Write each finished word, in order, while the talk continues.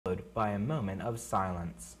by a moment of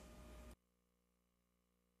silence.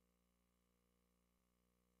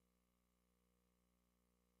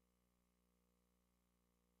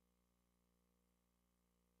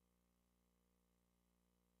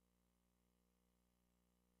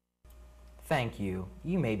 Thank you.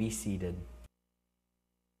 You may be seated.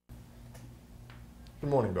 Good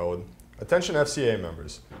morning, Bellwood. Attention FCA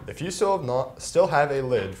members. If you still have a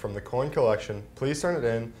lid from the coin collection, please turn it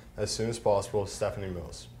in as soon as possible to Stephanie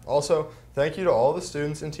Mills. Also, thank you to all the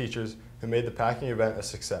students and teachers who made the packing event a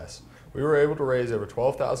success. We were able to raise over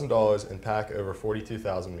 $12,000 and pack over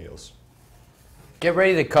 42,000 meals. Get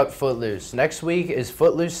ready to cut Footloose. Next week is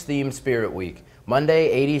Footloose themed Spirit Week.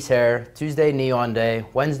 Monday, 80s hair. Tuesday, Neon Day.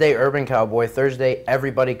 Wednesday, Urban Cowboy. Thursday,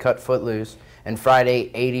 Everybody Cut Footloose. And Friday,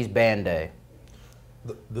 80s Band Day.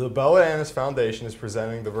 The Bella Annis Foundation is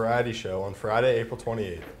presenting the Variety Show on Friday, April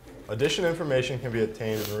 28th. Audition information can be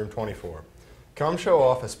obtained in room 24. Come show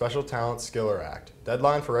off a special talent, skill, or act.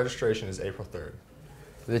 Deadline for registration is April 3rd.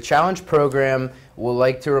 The Challenge program would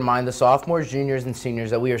like to remind the sophomores, juniors, and seniors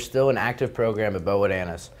that we are still an active program at Bellwood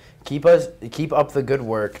Annis. Keep up the good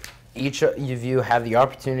work. Each of you have the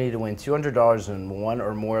opportunity to win $200 in one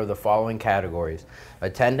or more of the following categories: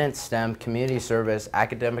 attendance, STEM, community service,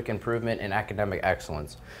 academic improvement, and academic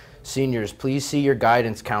excellence. Seniors, please see your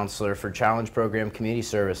guidance counselor for Challenge Program Community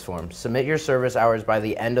Service form. Submit your service hours by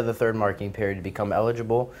the end of the third marking period to become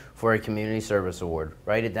eligible for a Community Service Award.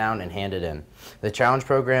 Write it down and hand it in. The Challenge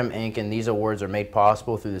Program, Inc. and these awards are made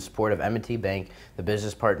possible through the support of M&T Bank, the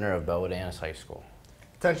business partner of Bellwood Annis High School.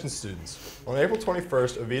 Attention students. On April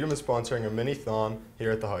 21st, Avidum is sponsoring a mini-thon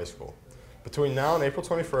here at the high school. Between now and April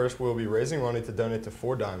 21st, we will be raising money to donate to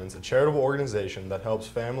 4 Diamonds, a charitable organization that helps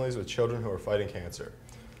families with children who are fighting cancer.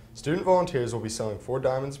 Student volunteers will be selling 4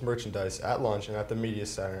 Diamonds merchandise at lunch and at the Media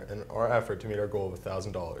Center in our effort to meet our goal of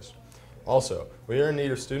 $1,000. Also, we are in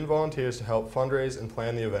need of student volunteers to help fundraise and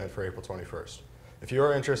plan the event for April 21st. If you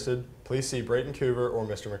are interested, please see Brayton Coover or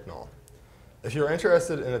Mr. McNall. If you are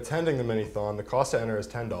interested in attending the mini-thon, the cost to enter is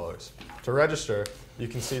 $10. To register, you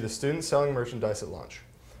can see the students selling merchandise at lunch.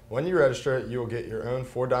 When you register, you will get your own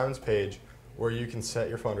 4 Diamonds page where you can set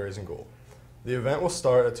your fundraising goal. The event will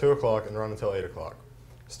start at 2 o'clock and run until 8 o'clock.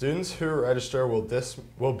 Students who register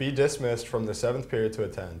will be dismissed from the 7th period to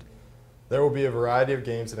attend. There will be a variety of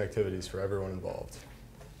games and activities for everyone involved.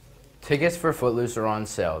 Tickets for Footloose are on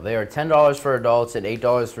sale. They are $10 for adults and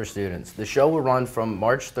 $8 for students. The show will run from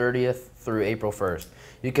March 30th through April 1st.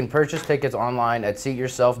 You can purchase tickets online at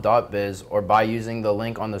seatyourself.biz or by using the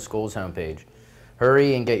link on the school's homepage.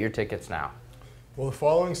 Hurry and get your tickets now. Will the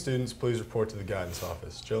following students please report to the guidance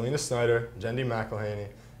office? Jolena Snyder, Jendi McElhaney,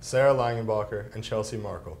 Sarah Langenbacher, and Chelsea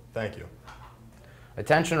Markle. Thank you.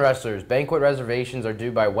 Attention wrestlers, banquet reservations are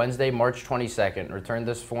due by Wednesday, March 22nd. Return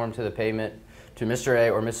this form to the payment to Mr. A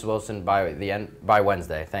or Mrs. Wilson by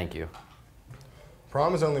Wednesday. Thank you.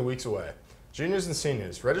 Prom is only weeks away. Juniors and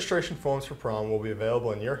seniors, registration forms for prom will be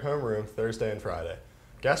available in your homeroom Thursday and Friday.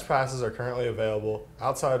 Guest passes are currently available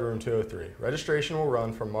outside room 203. Registration will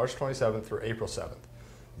run from March 27th through April 7th.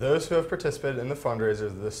 Those who have participated in the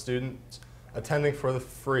fundraiser, the students attending for the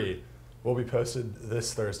free, will be posted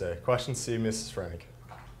this Thursday. Questions, see Mrs. Frank.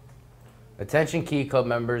 Attention Key Club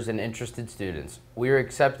members and interested students. We are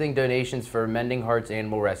accepting donations for Mending Hearts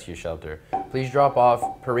Animal Rescue Shelter. Please drop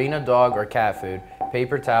off Purina dog or cat food,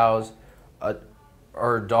 paper towels,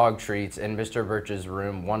 or dog treats in Mr. Birch's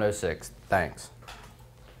room 106. Thanks.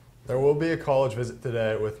 There will be a college visit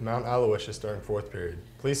today with Mount Aloysius during 4th period.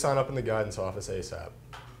 Please sign up in the guidance office ASAP.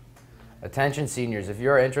 Attention seniors, if you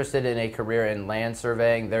are interested in a career in land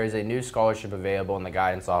surveying, there is a new scholarship available in the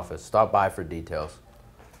guidance office. Stop by for details.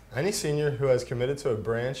 Any senior who has committed to a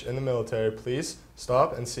branch in the military, please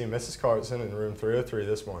stop and see Mrs. Carson in room 303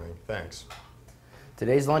 this morning. Thanks.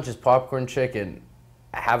 Today's lunch is popcorn chicken.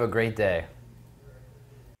 Have a great day.